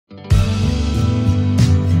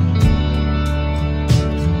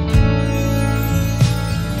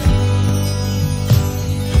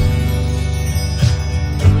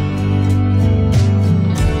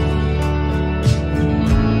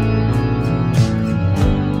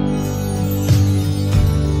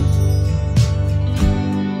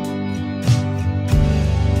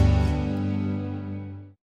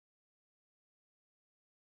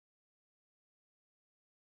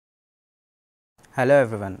Hello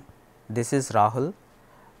everyone, this is Rahul.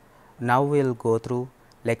 Now we will go through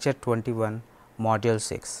lecture 21 module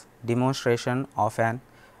 6 demonstration of an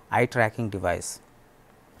eye tracking device.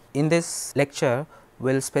 In this lecture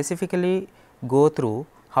we will specifically go through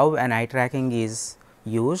how an eye tracking is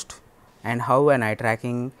used and how an eye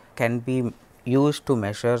tracking can be used to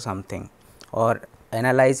measure something or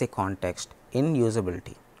analyze a context in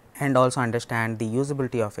usability, and also understand the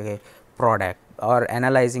usability of a product or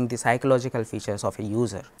analyzing the psychological features of a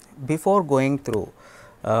user. Before going through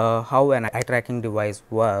how an eye tracking device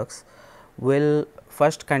works, we will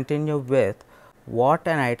first continue with what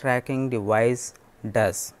an eye tracking device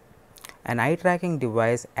does. An eye tracking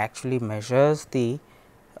device actually measures the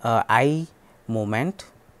eye movement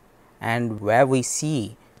and where we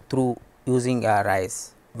see through using our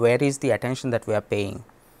eyes, where is the attention that we are paying,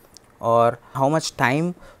 or how much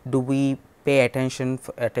time do we pay attention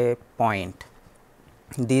at a point.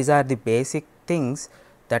 These are the basic things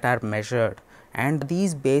that are measured, and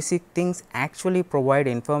these basic things actually provide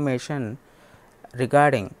information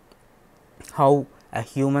regarding how a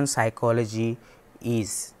human psychology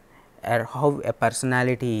is, or how a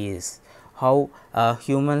personality is, how a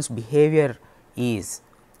human's behavior is,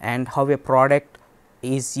 and how a product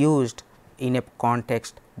is used in a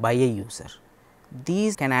context by a user.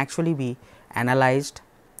 These can actually be analyzed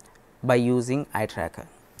by using eye tracker.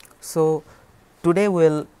 So, today we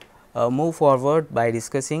will move forward by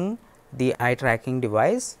discussing the eye tracking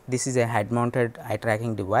device. This is a head mounted eye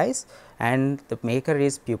tracking device and the maker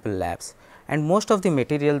is Pupil Labs, and most of the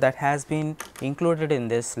material that has been included in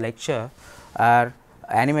this lecture are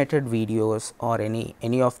animated videos or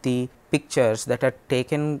any of the pictures that are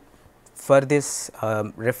taken for this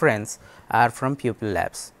reference are from Pupil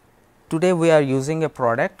Labs. Today we are using a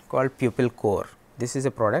product called Pupil Core. This is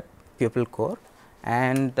a product Pupil Core,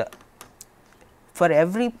 and for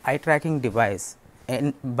every eye tracking device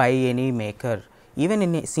by any maker, even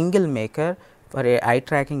in a single maker, for a eye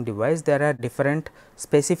tracking device there are different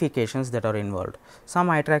specifications that are involved. Some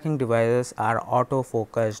eye tracking devices are auto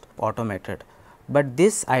focused, automated, but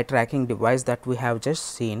this eye tracking device that we have just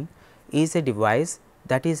seen is a device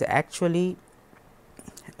that is actually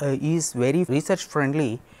is very research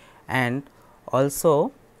friendly, and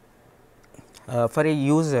also for a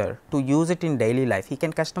user to use it in daily life. He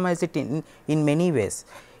can customize it in many ways.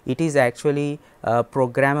 It is actually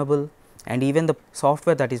programmable, and even the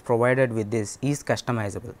software that is provided with this is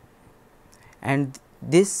customizable, and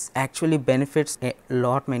this actually benefits a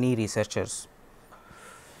lot many researchers.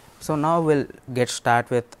 So, now we will get start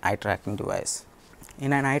with eye tracking device.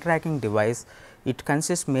 In an eye tracking device, it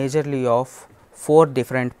consists majorly of 4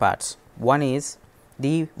 different parts. One is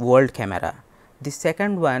the world camera, the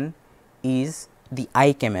second one is the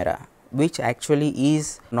eye camera, which actually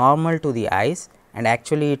is normal to the eyes, and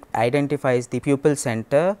actually it identifies the pupil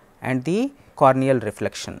center and the corneal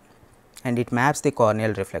reflection, and it maps the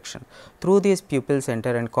corneal reflection. Through this pupil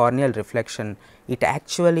center and corneal reflection, it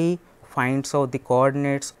actually finds out the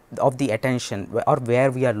coordinates of the attention or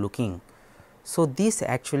where we are looking. So, this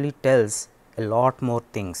actually tells a lot more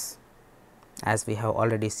things, as we have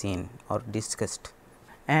already seen or discussed.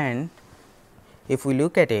 And if we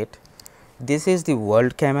look at it, this is the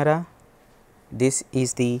world camera, this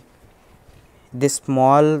is this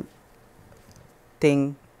small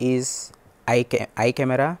thing is eye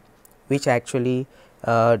camera, which actually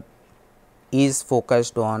is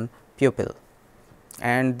focused on pupil,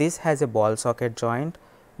 and this has a ball socket joint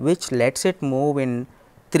which lets it move in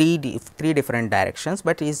three different directions,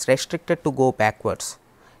 but is restricted to go backwards,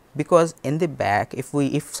 because in the back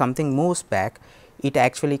if something moves back, it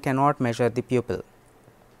actually cannot measure the pupil.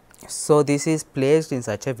 So, this is placed in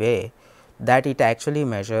such a way that it actually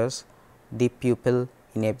measures the pupil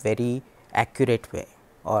in a very accurate way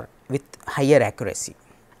or with higher accuracy.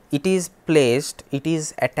 It is placed, it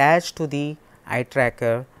is attached to the eye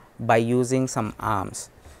tracker by using some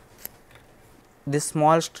arms. These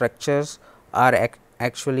small structures are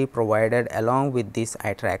actually provided along with this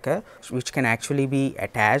eye tracker, which can actually be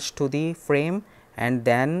attached to the frame, and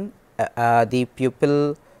then the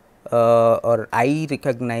pupil or eye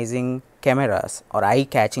recognizing cameras or eye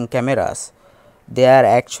catching cameras, they are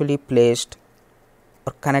actually placed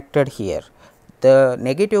or connected here. The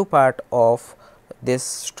negative part of this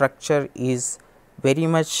structure is very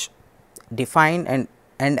much defined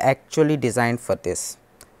and actually designed for this.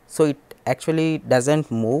 So, it actually does not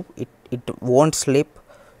move, it will not slip.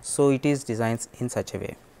 So, it is designed in such a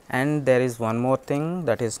way. And there is one more thing,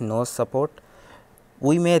 that is nose support.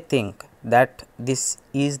 We may think that this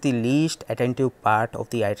is the least attentive part of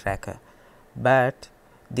the eye tracker, but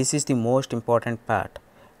this is the most important part,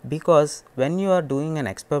 because when you are doing an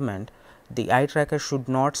experiment, the eye tracker should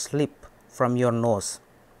not slip from your nose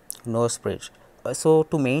bridge. So,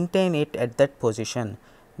 to maintain it at that position,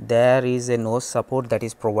 there is a nose support that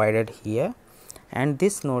is provided here, and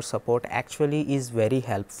this nose support actually is very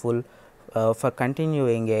helpful for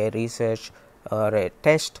continuing a research or a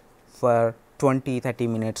test for 20-30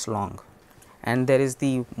 minutes long. And there is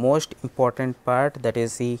the most important part, that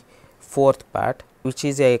is the fourth part, which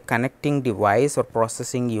is a connecting device or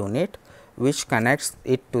processing unit which connects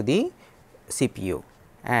it to the CPU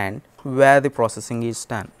and where the processing is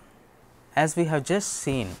done. As we have just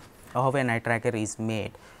seen how an eye tracker is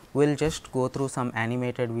made, we will just go through some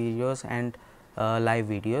animated videos and live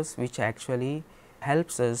videos which actually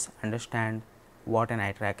helps us understand what an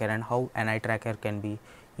eye tracker and how an eye tracker can be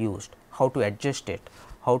used, how to adjust it,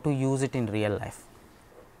 how to use it in real life.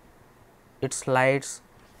 It slides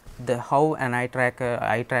how an eye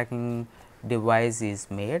tracking device is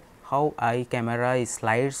made, how eye camera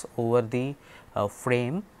slides over the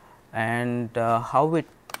frame, and how it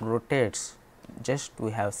rotates. Just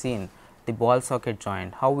we have seen the ball socket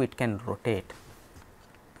joint, how it can rotate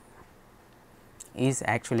is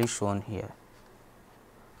actually shown here.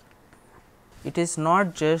 It is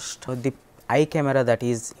not just the eye camera that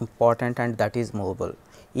is important and that is mobile,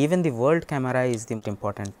 even the world camera is the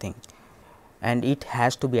important thing, and it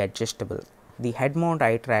has to be adjustable. The head mount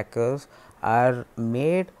eye trackers are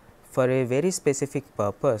made for a very specific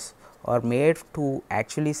purpose, or made to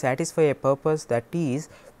actually satisfy a purpose, that is,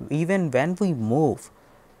 even when we move,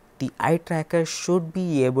 the eye tracker should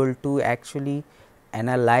be able to actually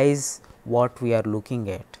analyze what we are looking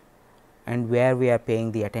at and where we are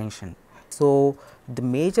paying the attention. So, the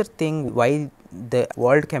major thing why the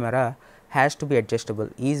world camera has to be adjustable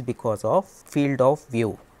is because of field of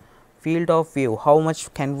view. Field of view, how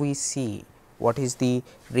much can we see, what is the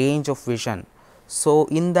range of vision. So,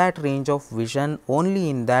 in that range of vision, only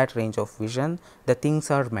in that range of vision the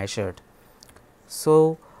things are measured.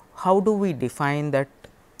 So, how do we define that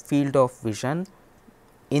field of vision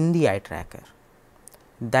in the eye tracker?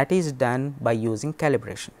 That is done by using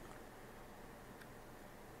calibration.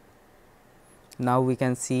 Now, we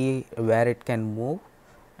can see where it can move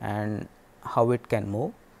and how it can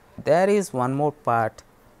move. There is one more part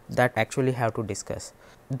that actually have to discuss.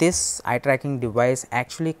 This eye tracking device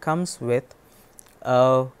actually comes with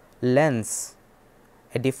a lens,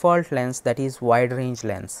 a default lens, that is wide range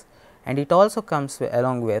lens, and it also comes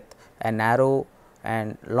along with a narrow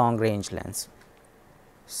and long range lens.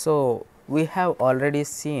 So, we have already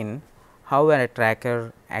seen how a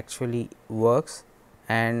tracker actually works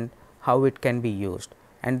and how it can be used,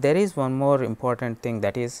 and there is one more important thing,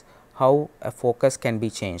 that is how a focus can be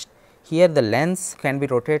changed. Here the lens can be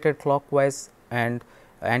rotated clockwise and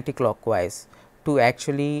anti-clockwise to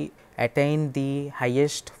actually attain the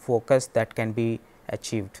highest focus that can be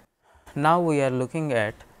achieved. Now, we are looking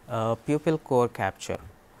at pupil core capture.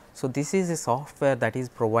 So, this is a software that is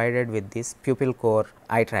provided with this pupil core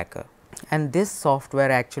eye tracker, and this software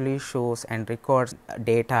actually shows and records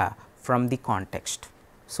data from the context.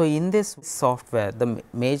 So, in this software, the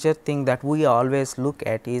major thing that we always look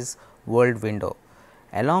at is world window.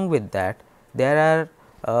 Along with that, there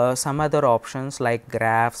are some other options like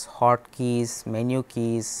graphs, hotkeys, menu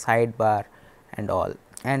keys, sidebar and all.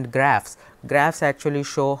 And graphs actually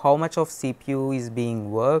show how much of CPU is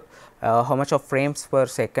being worked, how much of frames per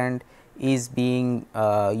second is being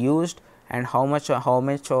used, and how much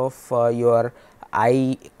of your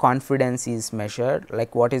eye confidence is measured,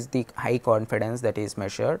 like what is the eye confidence that is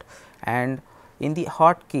measured. And in the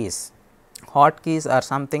hotkeys are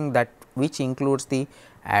something that which includes the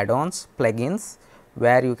add-ons, plugins,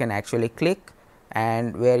 where you can actually click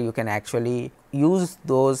and where you can actually use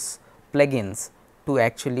those plugins to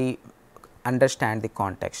actually understand the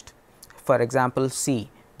context. For example, C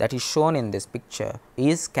that is shown in this picture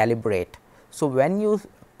is calibrate. So, when you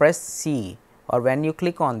press C or when you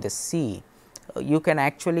click on this C, you can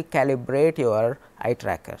actually calibrate your eye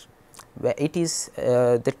tracker, where it is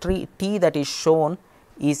the T that is shown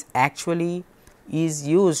is actually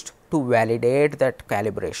used to validate that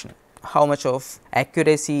calibration, how much of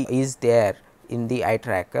accuracy is there in the eye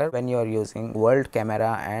tracker when you are using world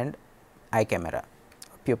camera and eye camera,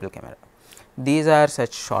 pupil camera. These are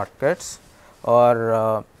such shortcuts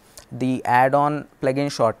or the add-on plugin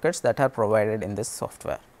shortcuts that are provided in this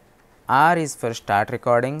software. R is for start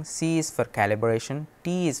recording, C is for calibration,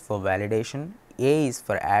 T is for validation, A is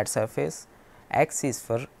for add surface, X is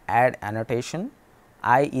for add annotation,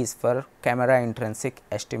 I is for camera intrinsic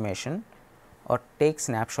estimation or take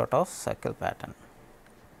snapshot of circle pattern.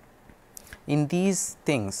 In these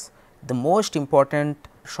things, the most important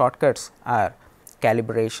shortcuts are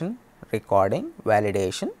calibration, recording,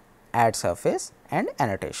 validation add surface and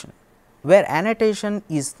annotation, where annotation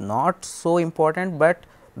is not so important, but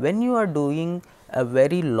when you are doing a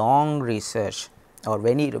very long research or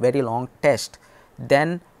very long test,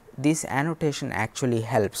 then this annotation actually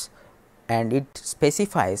helps, and it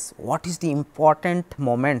specifies what is the important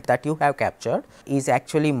moment that you have captured is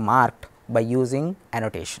actually marked by using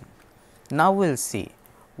annotation. Now, we will see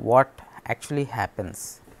what actually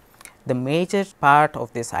happens. The major part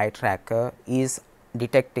of this eye tracker is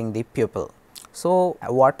detecting the pupil. So,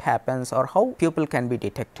 what happens or how pupil can be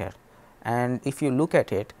detected, and if you look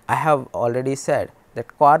at it, I have already said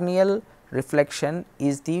that corneal reflection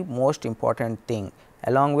is the most important thing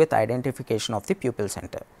along with identification of the pupil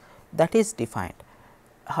center, that is defined,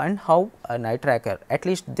 and how an eye tracker, at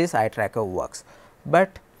least this eye tracker works,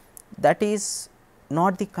 but that is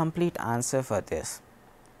not the complete answer for this.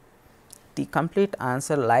 The complete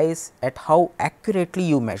answer lies at how accurately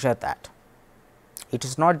you measure that. It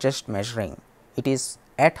is not just measuring, it is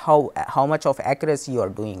at how much of accuracy you are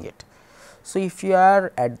doing it. So, if you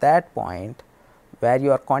are at that point where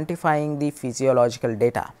you are quantifying the physiological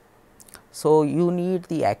data, so you need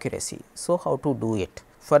the accuracy. So, how to do it?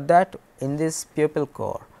 For that, in this pupil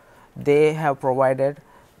core, they have provided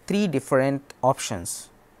 3 different options: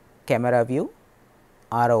 camera view,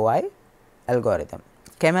 ROI, algorithm.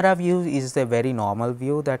 Camera view is a very normal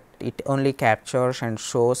view that it only captures and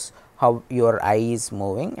shows how your eye is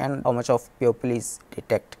moving and how much of pupil is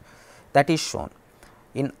detect, that is shown.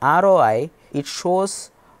 In ROI, it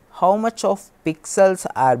shows how much of pixels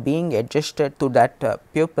are being adjusted to that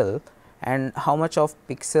pupil and how much of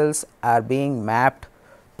pixels are being mapped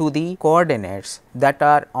to the coordinates that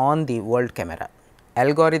are on the world camera.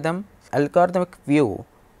 Algorithmic view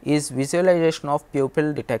is visualization of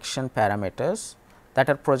pupil detection parameters that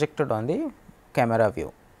are projected on the camera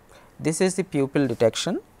view. This is the pupil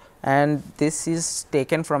detection, and this is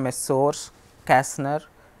taken from a source Kastner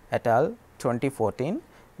et al. 2014,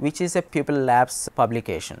 which is a Pupil Labs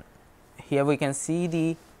publication. Here we can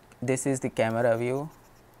see this is the camera view,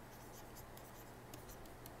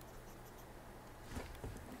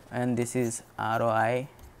 and this is ROI,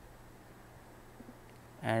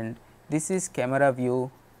 and this is camera view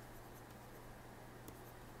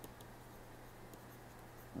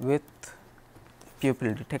with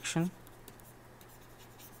pupil detection.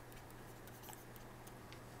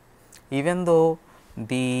 Even though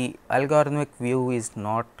the algorithmic view is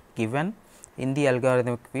not given, in the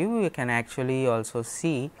algorithmic view you can actually also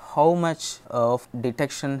see how much of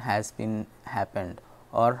detection has been happened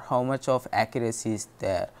or how much of accuracy is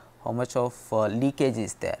there, how much of leakage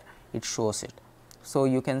is there, it shows it. So,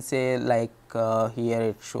 you can say like here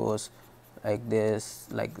it shows like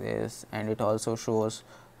this, and it also shows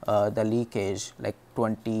the leakage like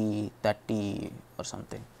 20, 30 or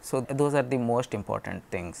something. So, those are the most important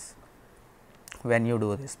things when you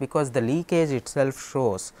do this, because the leakage itself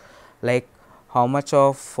shows like how much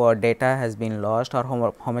of data has been lost or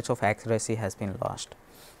how much of accuracy has been lost.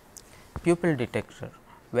 Pupil detector,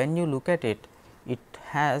 when you look at it, it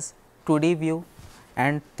has 2D view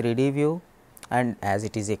and 3D view, and as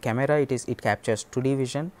it is a camera, it captures 2D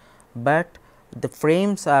vision, but the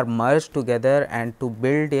frames are merged together and to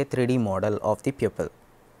build a 3D model of the pupil,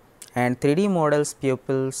 and 3D models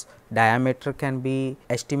pupils diameter can be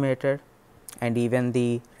estimated, and even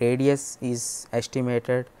the radius is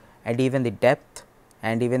estimated, and even the depth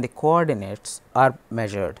and even the coordinates are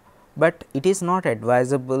measured, but it is not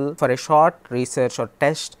advisable for a short research or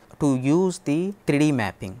test to use the 3D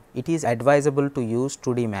mapping. It is advisable to use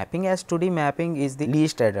 2D mapping, as 2D mapping is the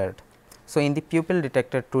least errored. So, in the pupil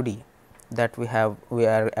detector 2D that we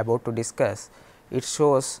are about to discuss, it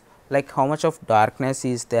shows like how much of darkness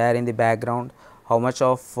is there in the background, how much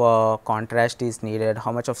of contrast is needed,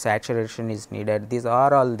 how much of saturation is needed, these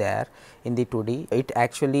are all there in the 2D. It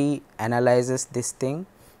actually analyzes this thing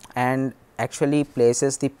and actually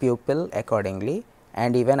places the pupil accordingly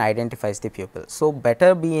and even identifies the pupil. So,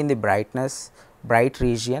 better be in the bright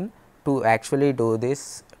region to actually do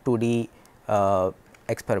this 2D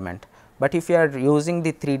experiment, but if you are using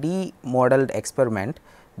the 3D modeled experiment,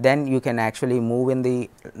 then you can actually move in the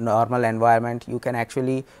normal environment, you can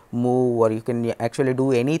actually move or you can actually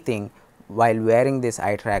do anything while wearing this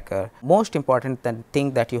eye tracker. Most important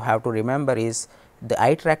thing that you have to remember is the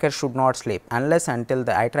eye tracker should not slip. Unless until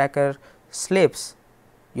the eye tracker slips,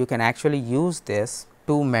 you can actually use this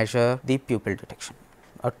to measure the pupil detection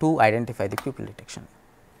or to identify the pupil detection.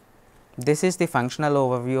 This is the functional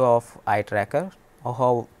overview of eye tracker, or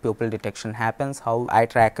how pupil detection happens, how eye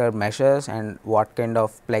tracker measures and what kind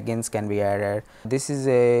of plugins can be added. This is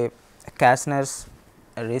a Kastner's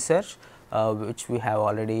research which we have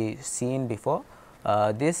already seen before.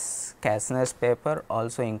 This Kastner's paper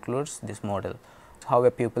also includes this model, how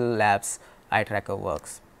a pupil labs eye tracker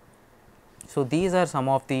works. So, these are some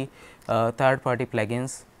of the third party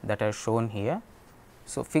plugins that are shown here.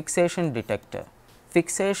 So, fixation detector.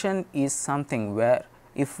 Fixation is something where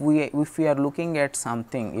if we are looking at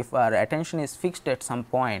something, if our attention is fixed at some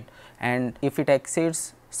point and if it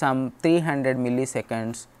exceeds some 300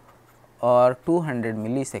 milliseconds or 200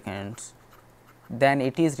 milliseconds, then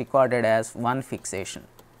it is recorded as one fixation.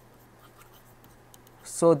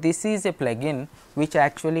 So, this is a plugin which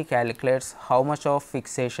actually calculates how much of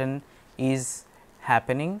fixation is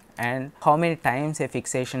happening and how many times a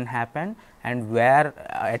fixation happened and where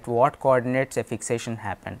at what coordinates a fixation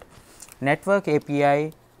happened. Network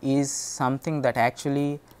API is something that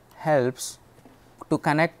actually helps to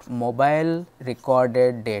connect mobile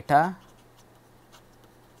recorded data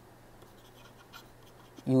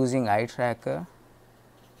using eye tracker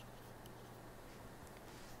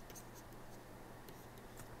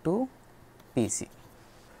to PC.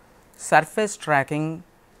 Surface tracking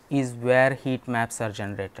is where heat maps are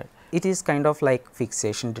generated. It is kind of like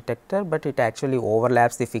fixation detector, but it actually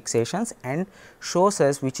overlaps the fixations and shows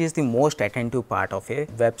us which is the most attentive part of a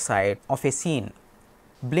website, of a scene.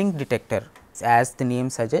 Blink detector, as the name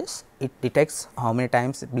suggests, it detects how many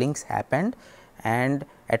times blinks happened and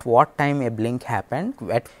at what time a blink happened,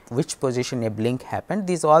 at which position a blink happened.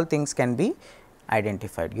 These all things can be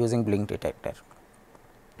identified using blink detector.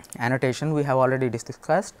 Annotation we have already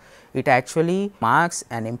discussed. It actually marks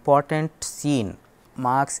an important scene,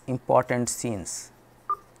 marks important scenes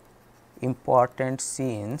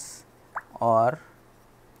or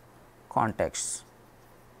contexts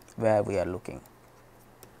where we are looking.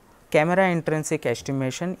 Camera intrinsic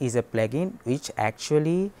estimation is a plugin which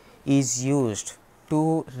actually is used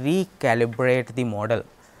to recalibrate the model.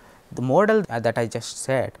 The model that I just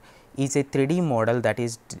said is a 3D model that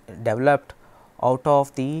is developed out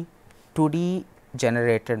of the 2D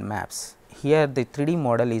generated maps. Here the 3D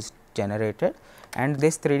model is generated and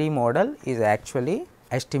this 3D model is actually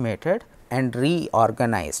estimated and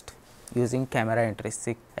reorganized using camera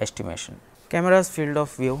intrinsic estimation. Camera's field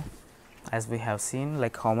of view, as we have seen,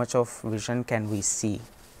 like how much of vision can we see,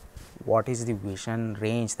 what is the vision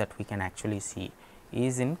range that we can actually see,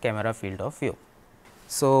 is in camera field of view.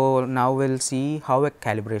 So, now we will see how a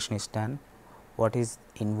calibration is done, what is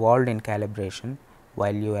involved in calibration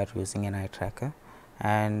while you are using an eye tracker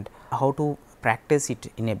and how to practice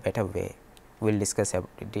it in a better way. We will discuss about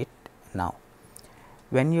it now.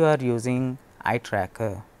 When you are using eye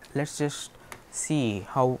tracker, let us just see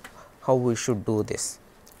how we should do this.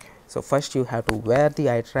 So, first you have to wear the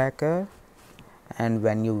eye tracker, and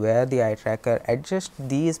when you wear the eye tracker, adjust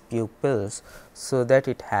these pupils so that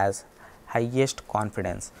it has highest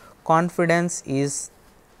confidence. Confidence is,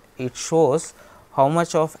 it shows how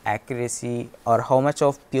much of accuracy or how much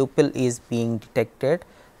of pupil is being detected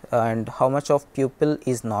and how much of pupil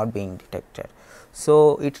is not being detected.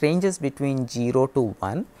 So, it ranges between 0 to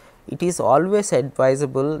 1. It is always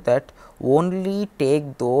advisable that only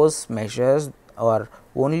take those measures or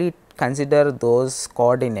only consider those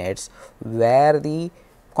coordinates where the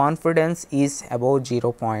confidence is above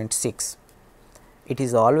 0.6. It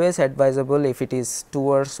is always advisable if it is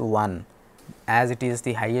towards 1, as it is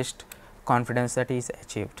the highest confidence that is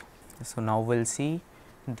achieved. So, now we will see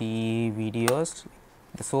the videos.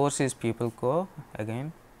 The source is Pupil Core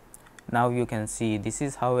again. Now, you can see this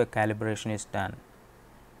is how a calibration is done.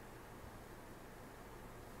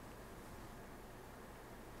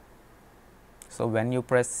 So, when you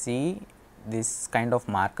press C, this kind of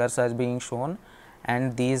markers are being shown,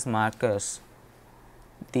 and these markers,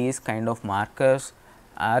 these kind of markers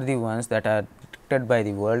are the ones that are detected by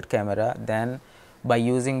the world camera. Then by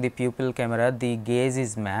using the pupil camera, the gaze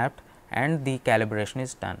is mapped and the calibration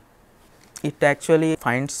is done. It actually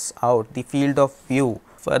finds out the field of view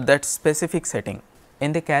for that specific setting.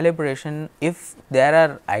 In the calibration, if there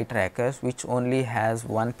are eye trackers which only has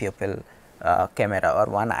one pupil camera or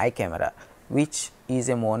one eye camera, which is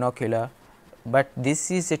a monocular, but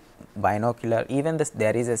this is a binocular, even this,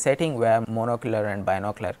 there is a setting where monocular and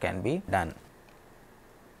binocular can be done.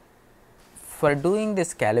 For doing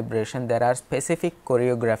this calibration, there are specific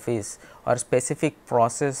choreographies or specific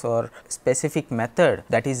process or specific method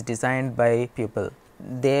that is designed by pupil.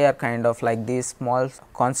 They are kind of like these small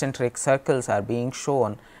concentric circles are being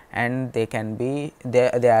shown, and they can be,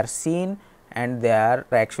 they are seen and they are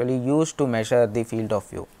actually used to measure the field of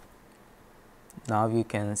view. Now, you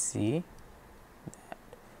can see that,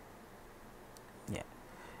 yeah.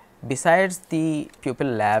 Besides the pupil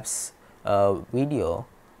labs video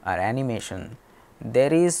or animation,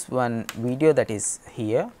 there is one video that is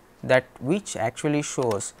here. that which actually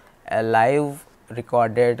shows a live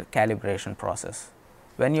recorded calibration process.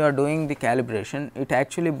 When you are doing the calibration, it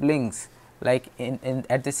actually blinks, like in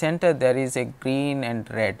at the center there is a green and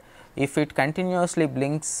red. If it continuously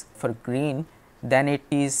blinks for green, then it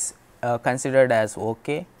is considered as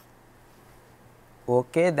okay.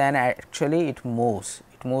 Then actually it moves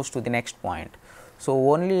to the next point. So,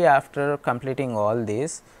 only after completing all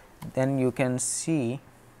this, then you can see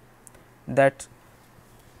that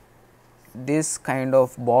this kind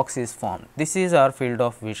of box is formed. This is our field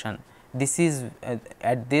of vision. This is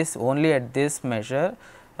at this, only at this measure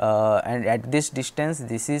and at this distance,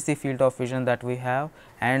 this is the field of vision that we have,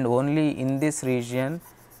 and only in this region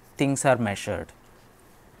things are measured.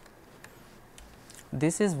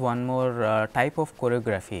 This is one more type of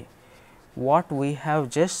choreography. What we have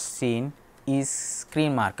just seen is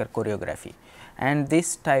screen marker choreography, and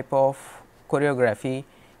this type of choreography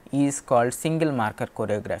is called single marker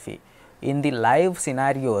choreography. In the live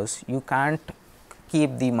scenarios, you can't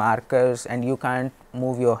keep the markers and you can't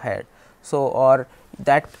move your head. So, or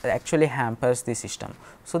that actually hampers the system.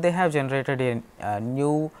 So, they have generated a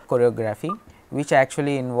new choreography which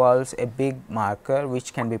actually involves a big marker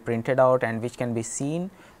which can be printed out and which can be seen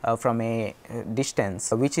from a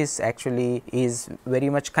distance, which is actually is very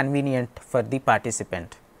much convenient for the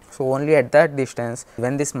participant. So, only at that distance,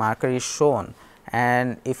 when this marker is shown,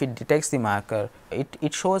 and if it detects the marker,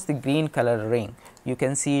 it shows the green color ring. You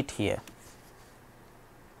can see it here.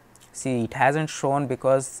 See, it has not shown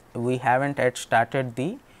because we have not yet started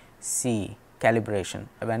the C calibration.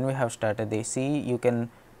 When we have started the C, you can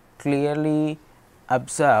clearly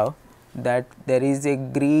observe that there is a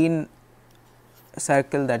green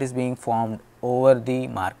circle that is being formed over the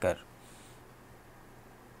marker.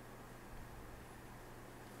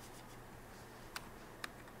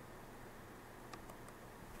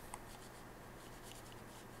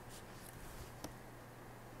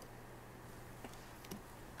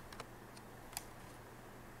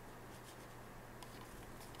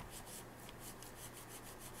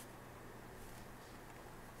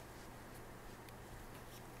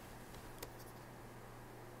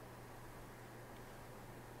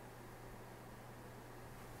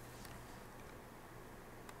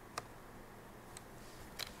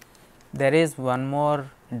 There is one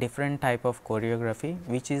more different type of choreography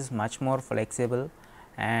which is much more flexible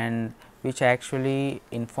and which actually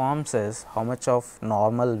informs us how much of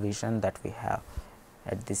normal vision that we have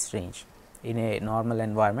at this range. In a normal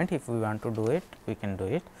environment, if we want to do it, we can do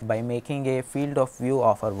it by making a field of view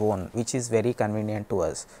of our own, which is very convenient to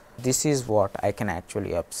us. This is what I can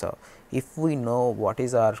actually observe. If we know what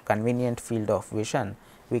is our convenient field of vision,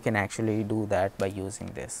 we can actually do that by using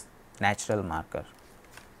this natural marker.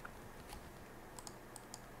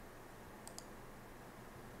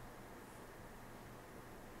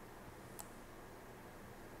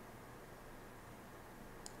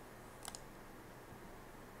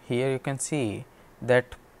 Here you can see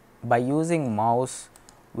that by using mouse,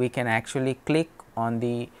 we can actually click on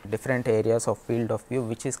the different areas of field of view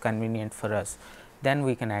which is convenient for us, then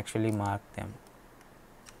we can actually mark them.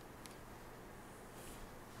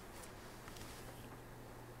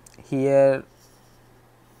 Here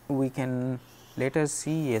we can later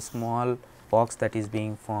see a small box that is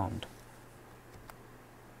being formed.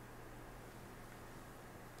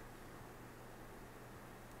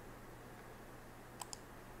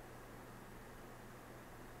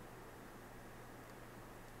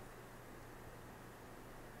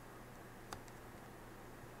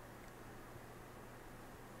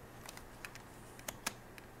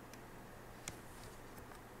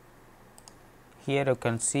 Here you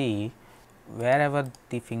can see wherever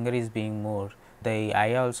the finger is being moved, the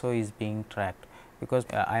eye also is being tracked, because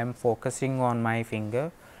I am focusing on my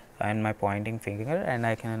finger and my pointing finger, and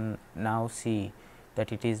I can now see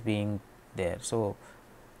that it is being there. So,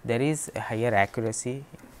 there is a higher accuracy.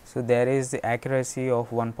 So, there is the accuracy of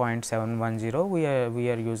 1.710. We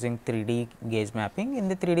are using 3D gauge mapping. In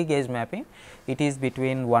the 3D gauge mapping, it is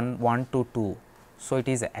between 1 to 2. So, it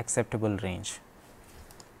is acceptable range.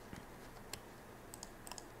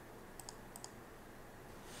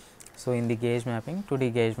 So, in the gauge mapping,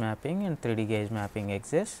 2D gauge mapping and 3D gauge mapping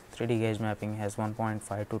exists. 3D gauge mapping has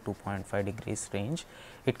 1.5 to 2.5 degrees range.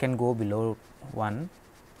 It can go below 1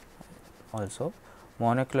 also.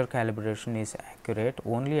 Monocular calibration is accurate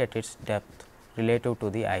only at its depth relative to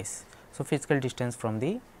the eyes. So, physical distance from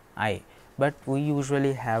the eye, but we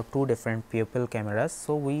usually have two different pupil cameras.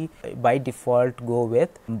 So, we by default go with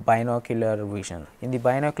binocular vision. In the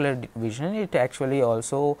binocular vision, it actually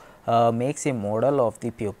also makes a model of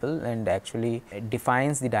the pupil and actually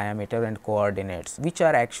defines the diameter and coordinates, which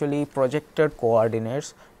are actually projected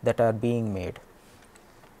coordinates that are being made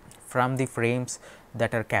from the frames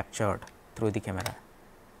that are captured through the camera.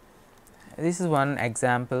 This is one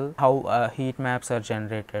example how heat maps are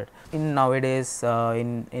generated. In nowadays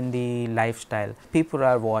in the lifestyle, people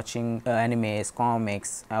are watching animes,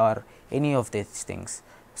 comics or any of these things.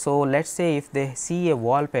 So, let us say if they see a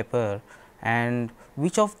wallpaper and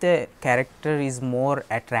which of the character is more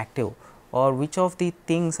attractive or which of the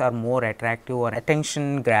things are more attractive or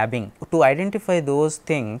attention grabbing. To identify those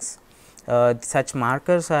things, such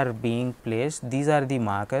markers are being placed. These are the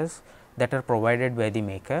markers that are provided by the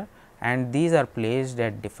maker, and these are placed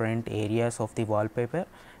at different areas of the wallpaper,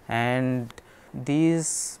 and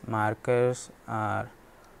these markers are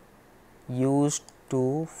used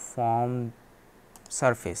to form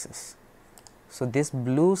surfaces. So, this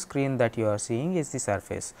blue screen that you are seeing is the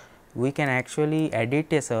surface. We can actually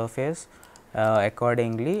edit a surface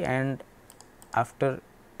accordingly, and after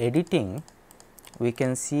editing we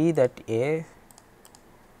can see that a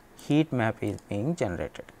heat map is being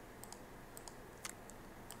generated.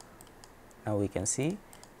 Now, we can see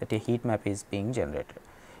that a heat map is being generated.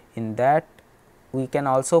 In that, we can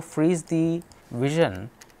also freeze the vision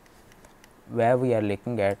where we are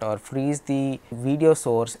looking at, or freeze the video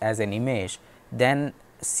source as an image, then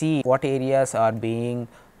see what areas are being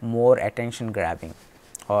more attention grabbing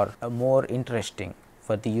or more interesting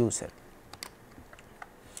for the user.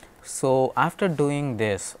 So, after doing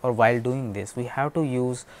this or while doing this, we have to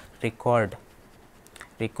use recording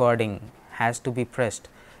has to be pressed,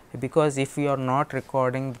 because if you are not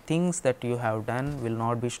recording, things that you have done will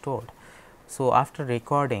not be stored. So, after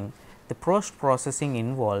recording, the post processing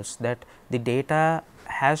involves that the data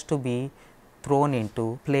has to be thrown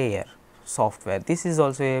into player software. This is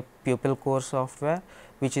also a pupil core software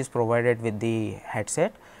which is provided with the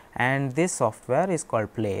headset, and this software is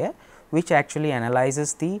called player, which actually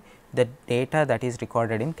analyzes the data that is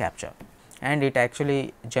recorded in capture, and it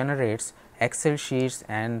actually generates Excel sheets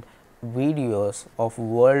and videos of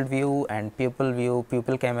world view and pupil view,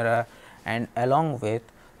 pupil camera, and along with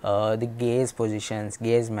the gaze positions,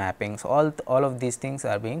 gaze mappings, all of these things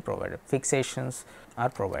are being provided, fixations are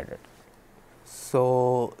provided.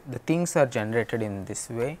 So, the things are generated in this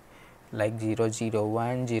way, like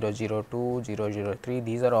 001, 002, 003,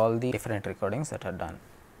 these are all the different recordings that are done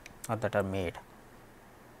or that are made.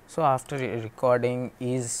 So, after recording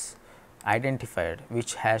is identified,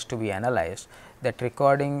 which has to be analyzed, that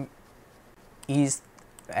recording is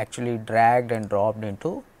actually dragged and dropped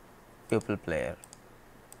into pupil player.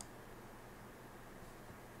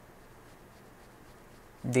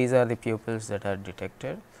 These are the pupils that are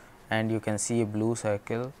detected, and you can see a blue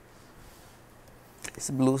circle. This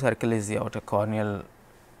blue circle is the outer corneal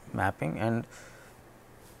mapping, and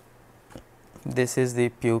this is the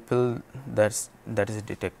pupil that is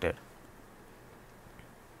detected.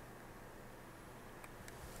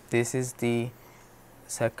 This is the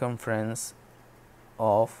circumference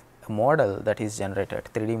of a model that is generated,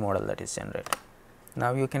 3D model that is generated.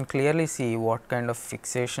 Now, you can clearly see what kind of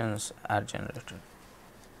fixations are generated.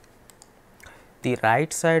 The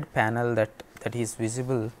right side panel that is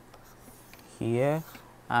visible here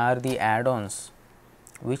are the add-ons,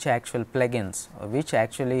 which actual plugins, which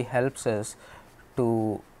actually helps us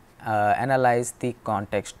to analyze the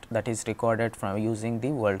context that is recorded from using the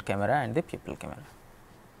world camera and the pupil camera.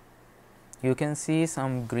 You can see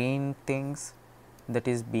some green things that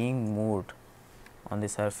is being moved on the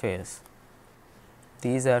surface.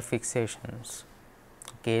 These are fixations,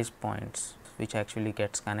 gauge points, which actually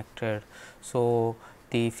gets connected. So,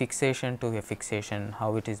 the fixation to a fixation,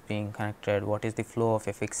 how it is being connected, what is the flow of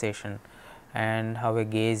a fixation, and how a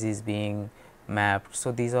gaze is being mapped.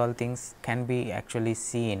 So, these all things can be actually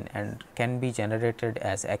seen and can be generated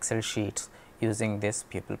as Excel sheets using this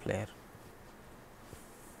pupil player.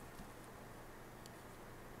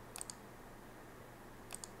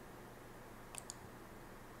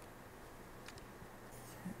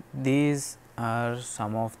 These are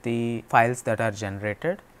some of the files that are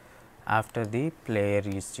generated after the player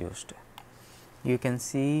is used. You can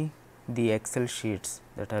see the Excel sheets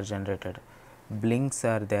that are generated, blinks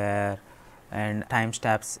are there and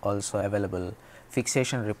timestamps also available,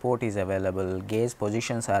 fixation report is available, gaze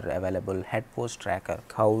positions are available, head pose tracker,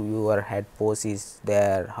 how your head pose is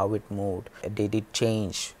there, how it moved, did it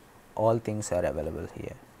change, all things are available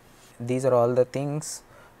here. These are all the things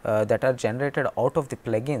that are generated out of the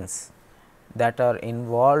plugins that are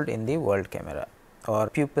involved in the world camera or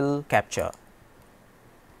pupil capture.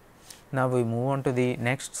 Now, we move on to the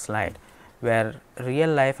next slide, where real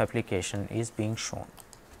life application is being shown.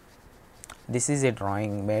 This is a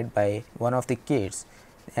drawing made by one of the kids,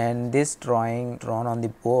 and this drawing drawn on the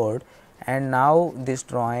board And now this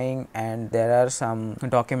drawing, and there are some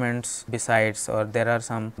documents besides, or there are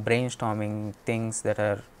some brainstorming things that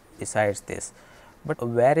are besides this. But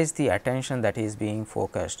where is the attention that is being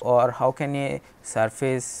focused, or how can a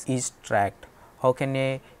surface is tracked, how can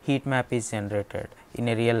a heat map is generated in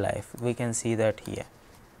a real life? We can see that here.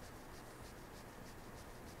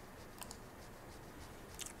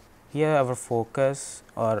 Here our focus,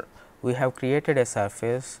 or we have created a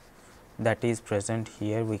surface that is present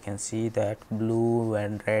here. We can see that blue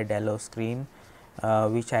and red yellow screen,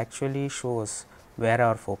 which actually shows where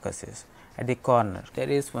our focus is. At the corner there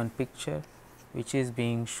is one picture which is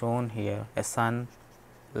being shown here, a sun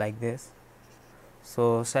like this.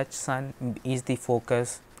 So, such sun is the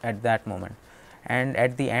focus at that moment, and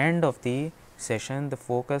at the end of the session the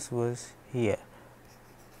focus was here.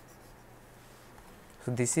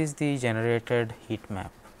 So, this is the generated heat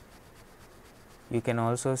map. You can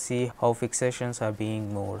also see how fixations are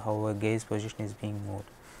being moved, how a gaze position is being moved.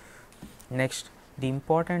 Next, the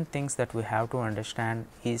important things that we have to understand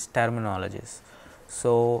is terminologies.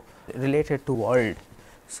 So, related to world,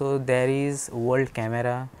 so there is world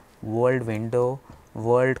camera, world window,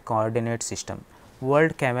 world coordinate system.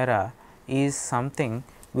 World camera is something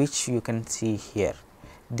which you can see here.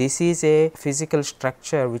 This is a physical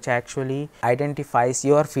structure which actually identifies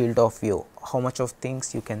your field of view, how much of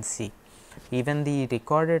things you can see. Even the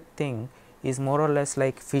recorded thing is more or less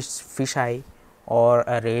like fish eye or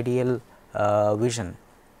a radial vision.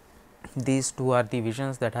 These two are the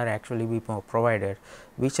visions that are actually be provided,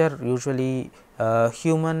 which are usually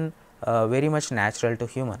human, very much natural to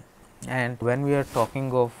human. And when we are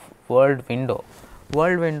talking of world window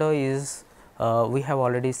is we have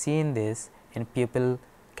already seen this in pupil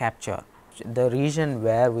capture, the region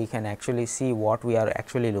where we can actually see what we are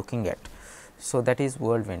actually looking at. So, that is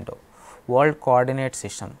world window. World coordinate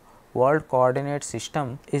system. World coordinate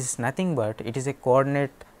system is nothing but it is a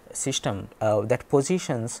coordinate system that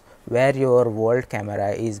positions where your world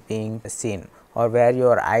camera is being seen or where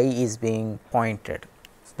your eye is being pointed.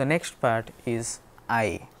 So, the next part is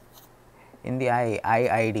eye. In the eye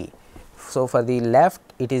ID. So, for the left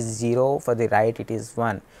it is 0, for the right it is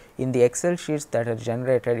 1. In the Excel sheets that are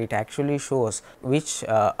generated, it actually shows which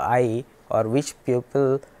eye or which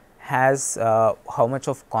pupil has how much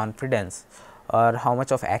of confidence or how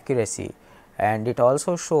much of accuracy, and it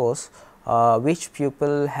also shows which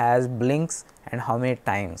pupil has blinks and how many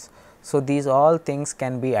times. So, these all things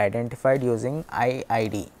can be identified using eye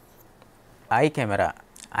ID. Eye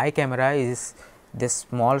camera is this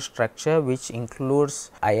small structure which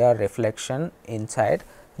includes IR reflection inside.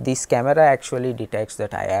 This camera actually detects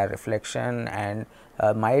that IR reflection and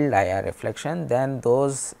mild IR reflection, then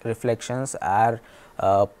those reflections are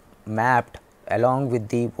mapped along with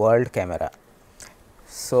the world camera.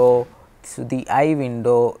 So, the eye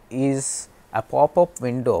window is a pop-up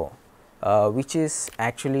window which is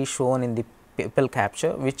actually shown in the pupil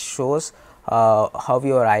capture, which shows how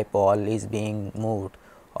your eyeball is being moved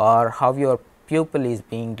or how your pupil is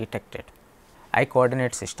being detected. Eye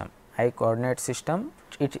coordinate system.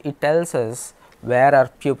 It tells us where our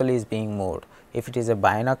pupil is being moved. If it is a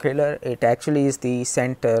binocular, it actually is the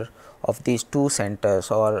center of these two centers,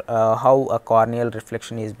 or how a corneal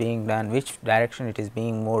reflection is being done, which direction it is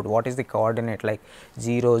being moved, what is the coordinate like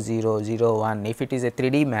 0, 0, 0, 1. If it is a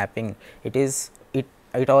 3D mapping,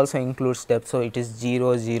 it also includes depth. So, it is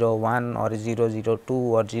 0, 0, 1 or 0, 0, 2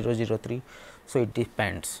 or 0, 0, 3. So, it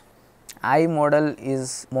depends. Eye model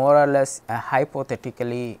is more or less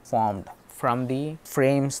hypothetically formed from the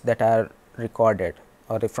frames that are recorded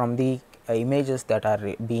or from the images that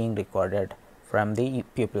are being recorded from the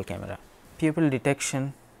pupil camera. Pupil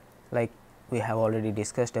detection, like we have already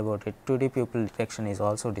discussed about it, 2D pupil detection is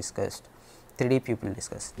also discussed, 3D pupil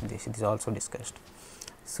discussed, this is also discussed.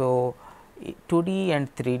 So, 2D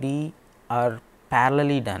and 3D are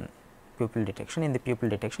parallelly done. Pupil detection, in the pupil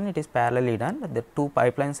detection it is parallelly done, the two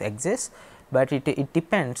pipelines exist, but it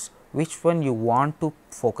depends which one you want to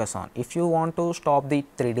focus on. If you want to stop the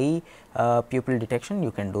 3D pupil detection,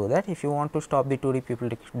 you can do that. If you want to stop the 2D pupil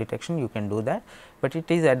detection, you can do that, but it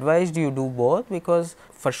is advised you do both, because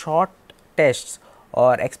for short tests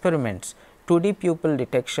or experiments, 2D pupil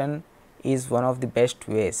detection is one of the best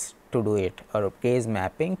ways to do it, or gaze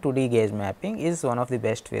mapping, 2D gaze mapping is one of the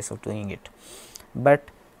best ways of doing it. But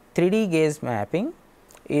 3D gaze mapping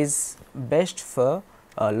is best for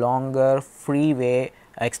longer freeway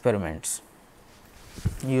experiments,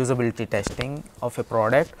 usability testing of a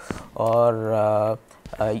product, or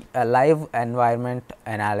a live environment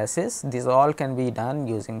analysis. These all can be done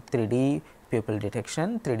using 3D pupil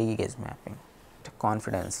detection, 3D gaze mapping.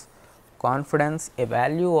 Confidence, a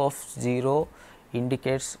value of 0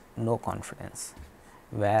 indicates no confidence,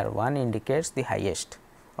 where 1 indicates the highest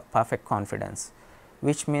or perfect confidence,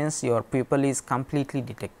 which means your pupil is completely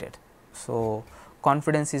detected. So,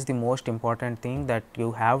 confidence is the most important thing that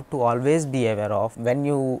you have to always be aware of when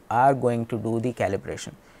you are going to do the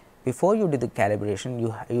calibration. Before you do the calibration,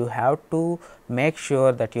 you have to make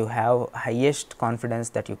sure that you have highest confidence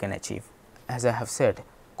that you can achieve. As I have said,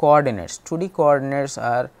 coordinates, 2D coordinates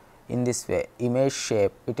are in this way, image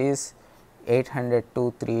shape, it is 800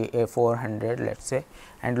 to 400 let us say,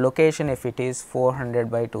 and location if it is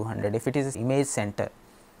 400 by 200, if it is image center.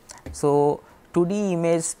 So, 2D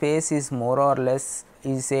image space is more or less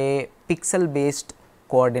is a pixel based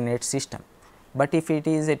coordinate system, but if it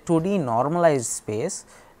is a 2D normalized space,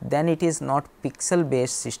 then it is not pixel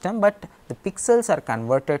based system, but the pixels are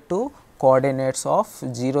converted to coordinates of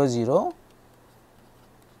 0 0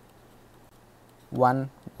 1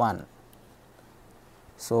 1.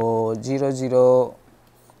 So, 0 0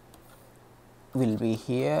 will be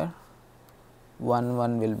here, 1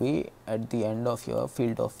 1 will be at the end of your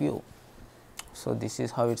field of view. So, this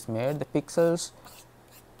is how it is made. The pixels,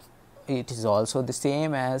 it is also the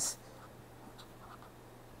same as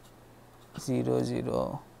 0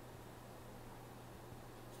 0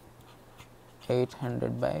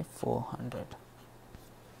 800 by 400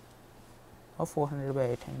 or 400 by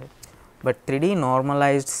 800, but 3D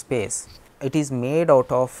normalized space, it is made out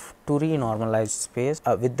of 2D normalized space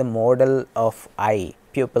with the model of eye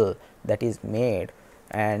pupil that is made,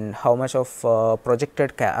 and how much of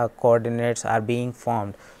projected coordinates are being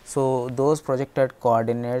formed. So, those projected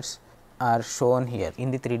coordinates are shown here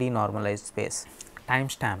in the 3D normalized space.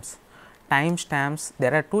 Timestamps. Timestamps,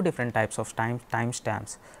 there are two different types of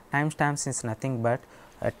timestamps. Timestamps is nothing but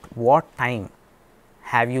at what time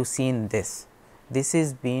have you seen this. This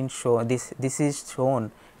is being shown, this is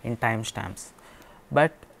shown in timestamps,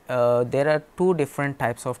 but there are two different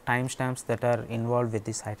types of timestamps that are involved with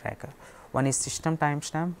this eye tracker. One is system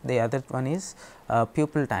timestamp, the other one is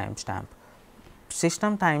pupil timestamp.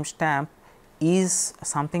 System timestamp is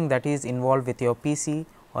something that is involved with your PC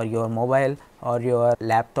or your mobile or your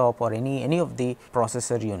laptop or any of the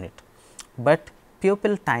processor unit, but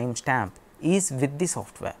pupil timestamp is with the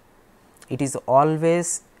software. It is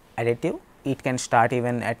always additive, it can start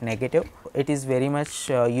even at negative. It is very much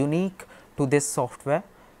unique to this software,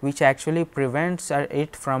 which actually prevents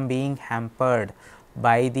it from being hampered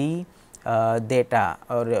by the data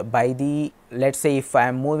or by the, let us say if I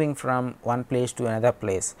am moving from one place to another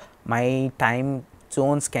place, my time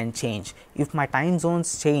zones can change. If my time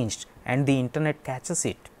zones changed and the internet catches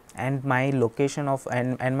it and my location of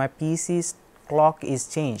and my PC's clock is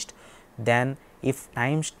changed, then if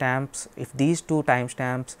timestamps, if these two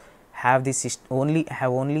timestamps have the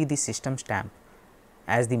only the system stamp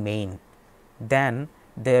as the main, then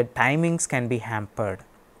the timings can be hampered.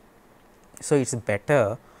 So, it is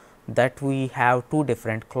better that we have two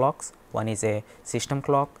different clocks, one is a system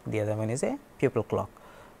clock, the other one is a pupil clock,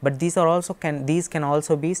 but these are also can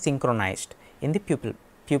also be synchronized in the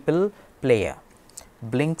pupil player.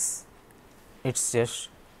 Blinks, it is just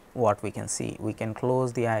what we can see, we can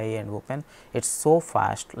close the eye and open, it is so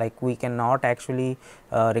fast, like we cannot actually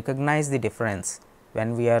recognize the difference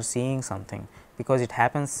when we are seeing something, because it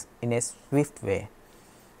happens in a swift way.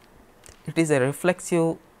 It is a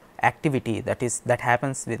reflexive activity that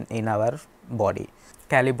happens in our body.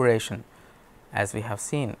 Calibration, as we have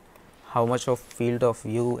seen, how much of field of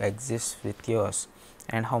view exists with yours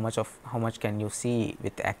and how much can you see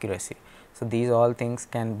with accuracy. So, these all things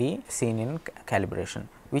can be seen in calibration,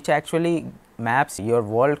 which actually maps your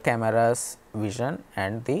world camera's vision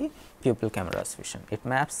and the pupil camera's vision. It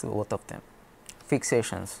maps both of them.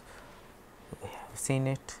 Fixations, we have seen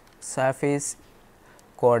it. Surface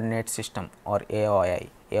coordinate system or AOI.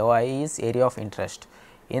 AOI is area of interest.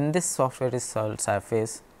 In this software it is called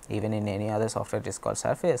surface, even in any other software it is called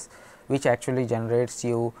surface, which actually generates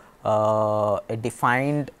you a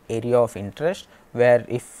defined area of interest, where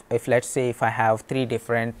if let us say if I have three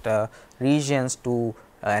different regions to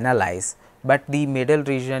analyze, but the middle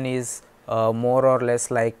region is more or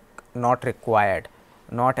less like not required,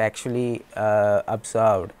 not actually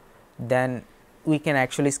observed, then we can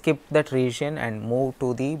actually skip that region and move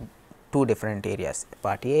to the two different areas,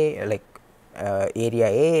 part A like area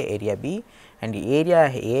A, area B, and the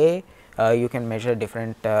area A you can measure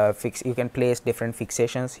different you can place different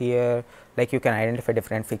fixations here, like you can identify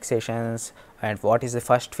different fixations and what is the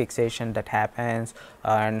first fixation that happens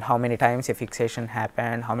and how many times a fixation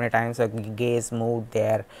happened, how many times a gaze moved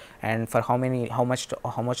there and for how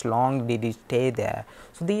much long did it stay there.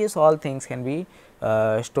 So, these all things can be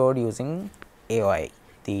stored using AOI,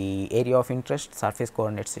 the area of interest surface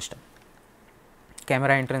coordinate system.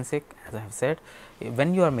 camera intrinsic, as I have said,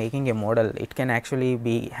 when you are making a model, it can actually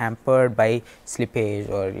be hampered by slippage,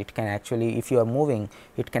 or it can actually, if you are moving,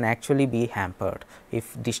 it can actually be hampered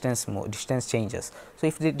if distance changes. So,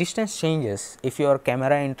 if the distance changes, if your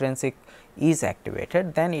camera intrinsic is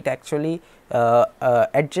activated, then it actually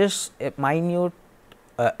adjusts a minute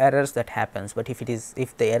errors that happens, but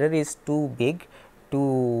if the error is too big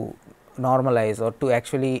to normalize or to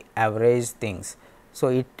actually average things, so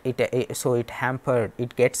it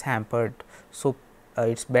gets hampered. So,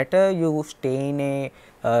 it is better you stay in a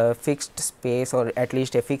fixed space, or at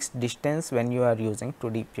least a fixed distance when you are using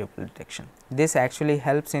 2D pupil detection. This actually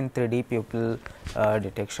helps in 3D pupil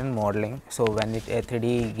detection modeling. So, when a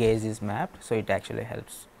 3D gaze is mapped, so it actually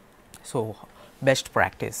helps. So, best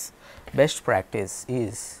practice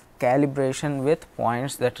is calibration with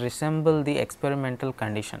points that resemble the experimental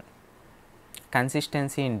condition,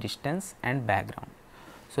 consistency in distance and background.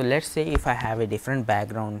 So, let us say if I have a different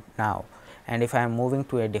background now, and if I am moving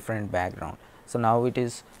to a different background. So, now it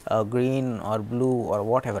is green or blue or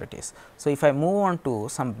whatever it is. So, if I move on to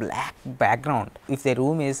some black background, if the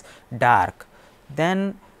room is dark,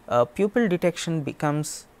 then pupil detection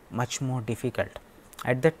becomes much more difficult.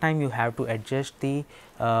 At that time, you have to adjust the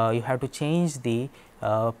you have to change the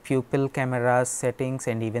pupil camera settings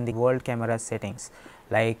and even the world camera settings,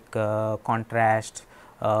 like contrast,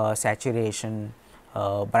 saturation,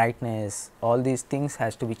 brightness, all these things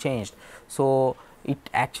has to be changed. So, it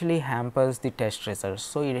actually hampers the test results.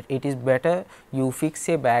 So, it is better you fix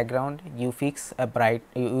a background, you fix a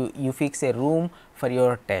you fix a room for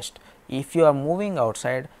your test. If you are moving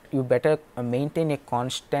outside, you better maintain a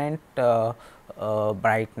constant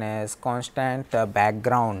brightness, constant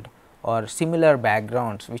background or similar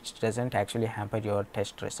backgrounds, which does not actually hamper your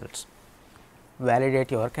test results.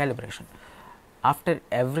 Validate your calibration. After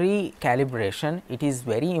every calibration, it is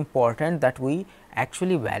very important that we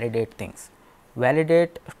actually validate things.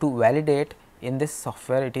 To validate in this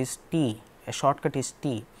software, it is T, a shortcut is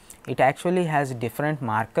T. It actually has different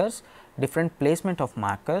markers, different placement of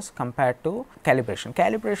markers compared to calibration.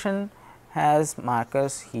 Calibration has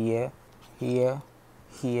markers here, here,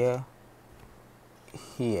 here,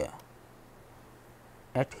 here,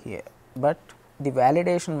 at here, but the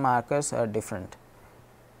validation markers are different.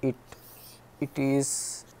 It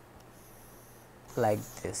is like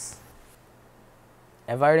this,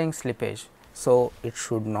 avoiding slippage. So, it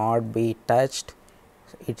should not be touched.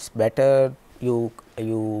 It is better you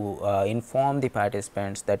inform the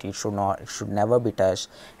participants that it should never be touched,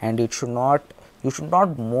 and you should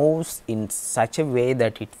not move in such a way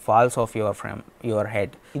that it falls off your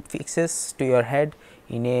head. It fixes to your head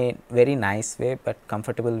in a very nice way, but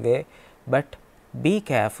comfortable way, but be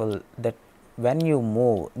careful that when you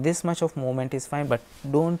move, this much of movement is fine, but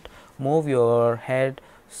do not move your head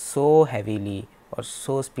so heavily or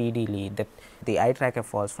so speedily that the eye tracker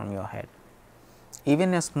falls from your head.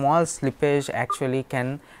 Even a small slippage actually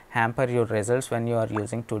can hamper your results when you are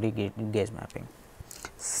using 2D gaze mapping.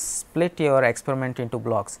 Split your experiment into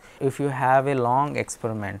blocks. If you have a long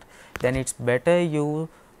experiment, then it is better you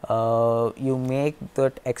make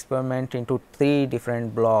that experiment into 3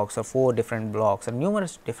 different blocks or 4 different blocks or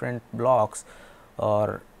numerous different blocks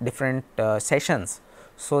or different sessions,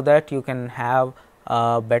 so that you can have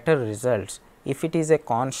better results. If it is a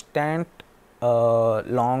constant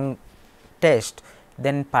long test,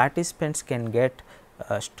 then participants can get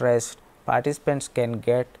stressed, participants can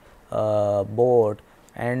get bored,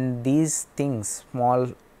 and these things,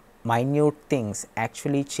 small minute things,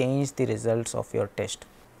 actually change the results of your test.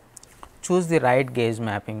 Choose the right gaze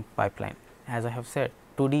mapping pipeline. As I have said,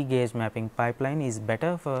 2D gaze mapping pipeline is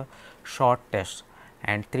better for short tests,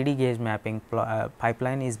 and 3D gaze mapping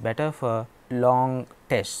pipeline is better for long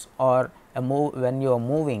tests, or when you are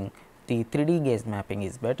moving, the 3D gaze mapping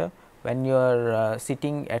is better. When you are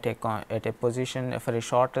sitting at a position for a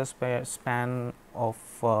shorter span of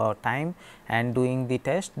time and doing the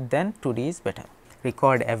test, then 2D is better.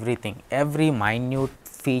 Record everything, every minute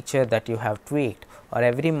feature that you have tweaked, or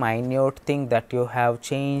every minute thing that you have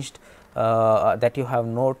changed, that you have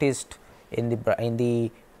noticed in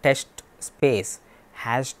the test space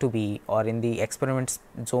has to be, or in the experiment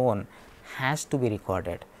zone has to be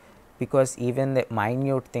recorded, because even the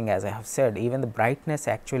minute thing, as I have said, even the brightness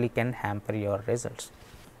actually can hamper your results.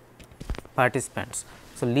 Participants.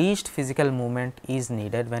 So, least physical movement is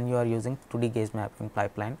needed when you are using 2D gaze mapping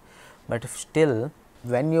pipeline, but still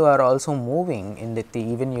when you are also moving in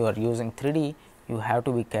even you are using 3D, you have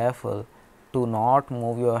to be careful to not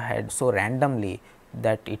move your head so randomly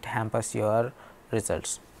that it hampers your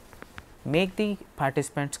results. Make the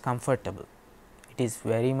participants comfortable. It is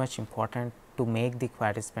very much important to make the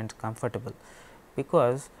participants comfortable.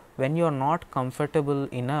 because when you are not comfortable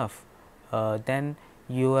enough, then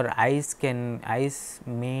your eyes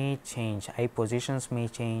may change, eye positions may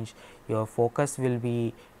change, your focus will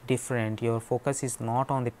be different, your focus is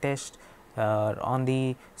not on the test, on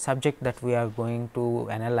the subject that we are going to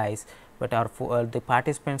analyze, but the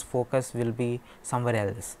participants focus will be somewhere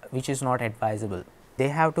else, which is not advisable. They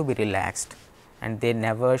have to be relaxed and they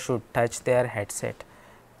never should touch their headset.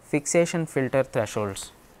 Fixation filter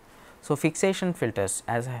thresholds. So, fixation filters,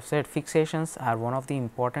 as I have said, fixations are one of the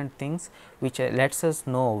important things which lets us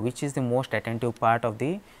know which is the most attentive part of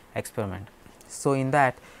the experiment. So, in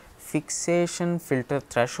that fixation filter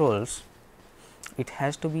thresholds, it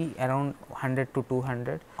has to be around 100 to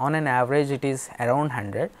 200, on an average it is around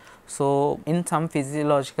 100. So, in some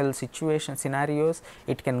physiological situation scenarios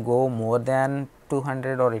it can go more than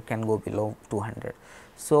 200 or it can go below 200.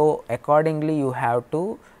 So, accordingly you have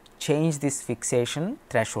to change this fixation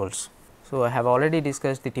thresholds. So, I have already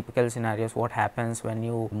discussed the typical scenarios, what happens when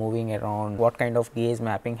you moving around, what kind of gaze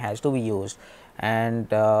mapping has to be used, and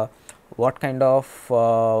what kind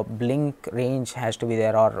of blink range has to be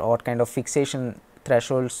there, or what kind of fixation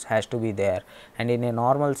thresholds has to be there. And in a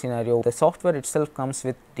normal scenario, the software itself comes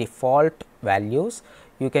with default values,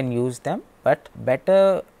 you can use them, but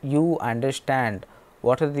better you understand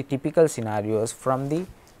what are the typical scenarios from the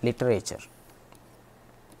literature.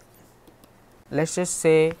 Let us just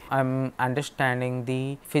say I am understanding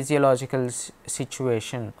the physiological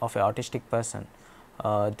situation of an autistic person,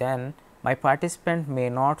 then my participant may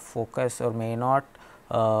not focus or may not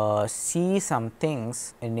see some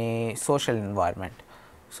things in a social environment.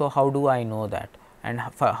 So, how do I know that, and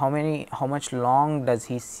how much long does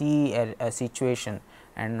he see a situation,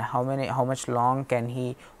 and how much long can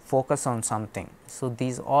he focus on something. So,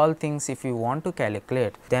 these all things if you want to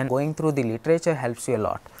calculate, then going through the literature helps you a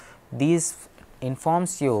lot. These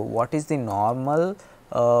informs you what is the normal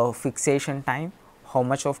fixation time, how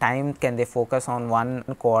much of time can they focus on one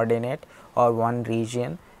coordinate or one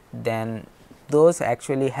region, then those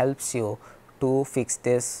actually helps you to fix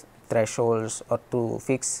this thresholds or to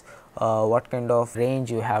fix what kind of range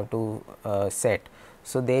you have to set.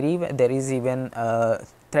 So, there is even a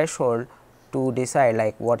threshold to decide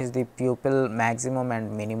like what is the pupil maximum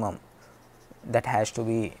and minimum that has to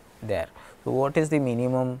be there. So, what is the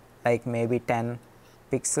minimum, like maybe 10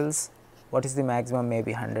 pixels, what is the maximum,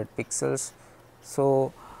 maybe 100 pixels.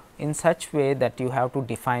 So, in such way that you have to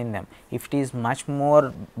define them. If it is much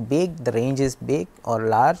more big, the range is big or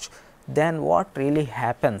large, then what really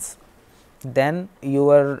happens, then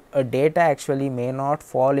your data actually may not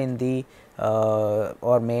fall in the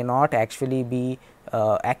or may not actually be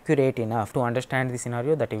accurate enough to understand the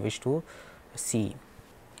scenario that you wish to see.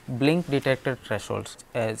 Blink detector thresholds,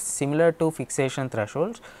 similar to fixation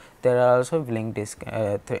thresholds, there are also blink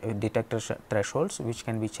detector thresholds which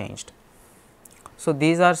can be changed. So,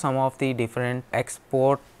 these are some of the different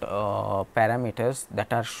export parameters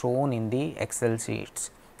that are shown in the Excel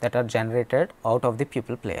sheets that are generated out of the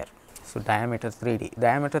pupil player. So, diameter 3D.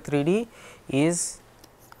 Diameter 3D is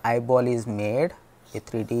eyeball is made, a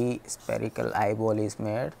 3D spherical eyeball is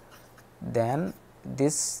made, then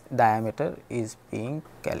this diameter is being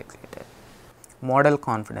calculated. Model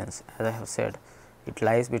confidence, as I have said, it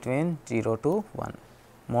lies between 0 to 1.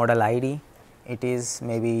 Model ID, it is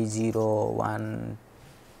maybe 0, 1,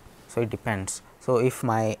 so it depends. So, if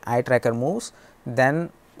my eye tracker moves,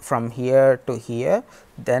 then from here to here,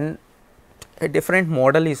 then a different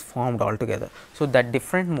model is formed altogether. So, that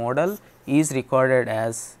different model is recorded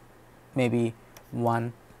as maybe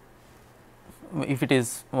 1, if it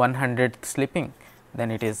is 100 slipping,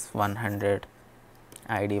 then it is 100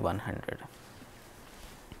 ID 100.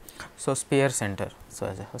 So, sphere center. So,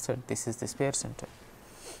 as I have said, this is the sphere center.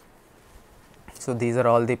 So, these are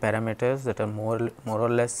all the parameters that are more or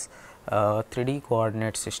less 3D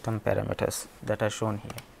coordinate system parameters that are shown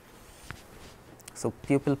here. So,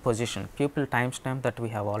 pupil position, pupil timestamp that we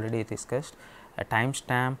have already discussed, a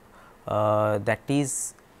timestamp that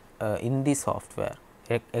is in the software,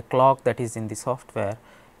 a clock that is in the software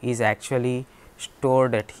is actually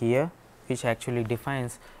stored at here, which actually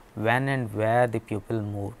defines when and where the pupil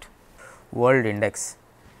moved. World index,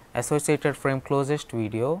 associated frame closest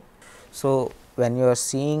video. So, when you are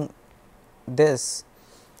seeing this,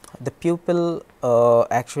 the pupil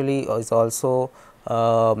actually is also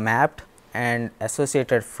mapped and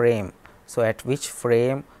associated frame. So, at which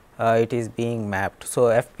frame it is being mapped. So,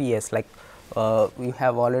 FPS, like we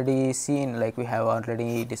have already seen, like we have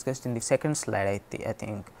already discussed in the second slide, I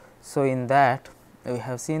think. So, in that we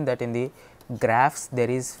have seen that in the graphs there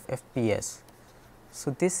is FPS.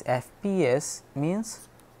 So, this FPS means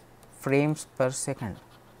frames per second.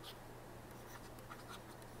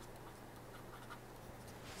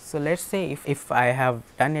 So, let us say if I have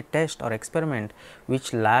done a test or experiment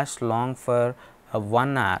which lasts long for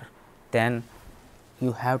 1 hour, then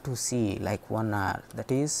you have to see like 1 hour,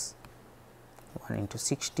 that is 1 into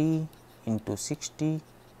 60 into 60,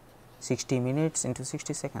 60 minutes into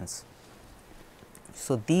 60 seconds.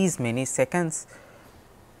 So, these many seconds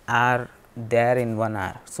are there in 1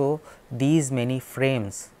 hour. So, these many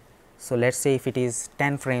frames. So, let us say if it is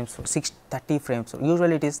 10 frames, 30 frames,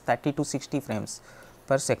 usually it is 30 to 60 frames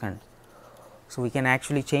per second. So, we can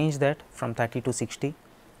actually change that from 30 to 60.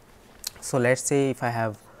 So, let us say if I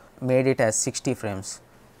have made it as 60 frames,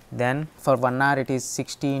 then for 1 hour it is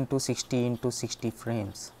 60 into 60 into 60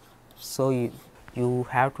 frames. So, you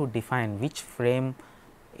have to define which frame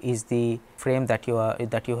is the frame that you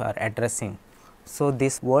are addressing. So,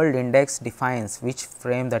 this world index defines which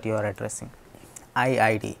frame that you are addressing.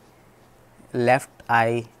 IID, left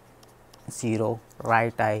I 0,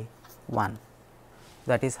 right I 1,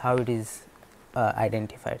 that is how it is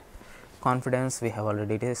identified. Confidence, we have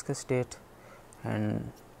already discussed it,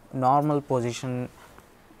 and normal position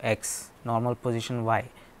x, normal position y.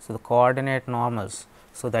 So, the coordinate normals,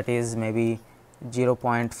 so that is maybe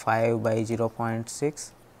 0.5 by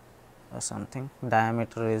 0.6 or something.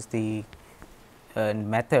 Diameter is the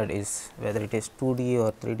method is whether it is 2D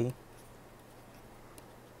or 3D.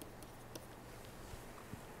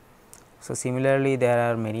 So, similarly,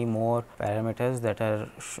 there are many more parameters that are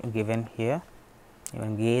given here.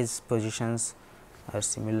 Even gauge positions are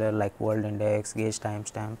similar, like world index, gauge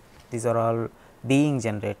timestamp. These are all being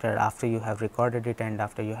generated after you have recorded it and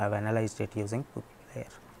after you have analyzed it using layer.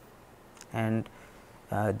 And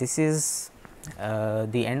this is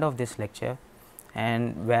the end of this lecture,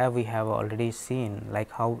 and where we have already seen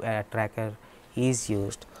like how a tracker is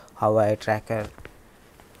used, how a tracker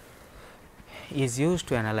is used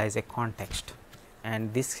to analyze a context,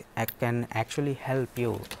 and this can actually help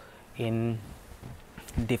you in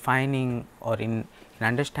defining or in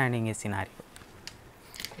understanding a scenario.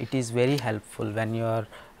 It is very helpful when you are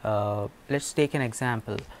let us take an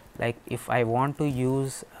example, like if I want to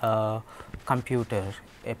use a computer,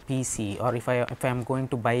 a PC, or if I am going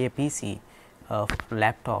to buy a PC,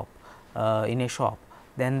 laptop in a shop,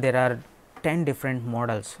 then there are 10 different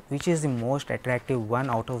models. Which is the most attractive one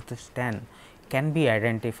out of this 10 can be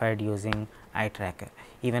identified using eye tracker.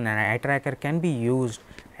 Even an eye tracker can be used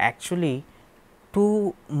actually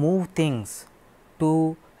to move things,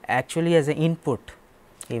 to actually as an input.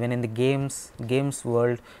 Even in the games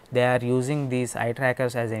world, they are using these eye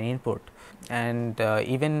trackers as an input, and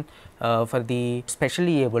even for the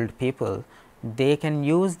specially abled people, they can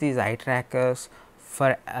use these eye trackers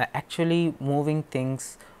for actually moving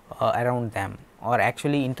things around them, or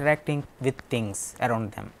actually interacting with things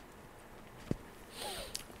around them.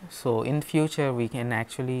 So, in future we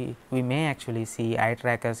may actually see eye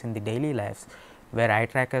trackers in the daily lives, where eye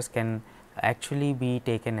trackers can actually be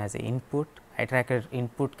taken as an input. Eye tracker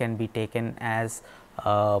input can be taken as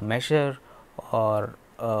a measure, or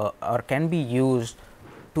can be used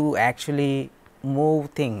to actually move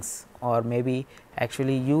things, or maybe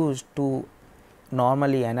actually used to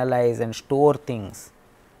normally analyze and store things,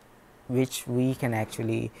 which we can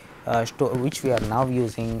actually store, which we are now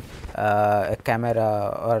using a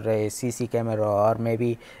camera or a CC camera, or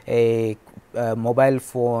maybe a mobile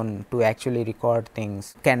phone to actually record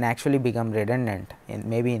things, can actually become redundant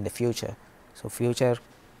maybe in the future. So, future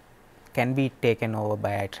can be taken over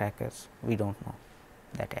by eye trackers, we do not know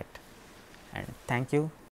that yet. And thank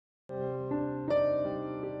you.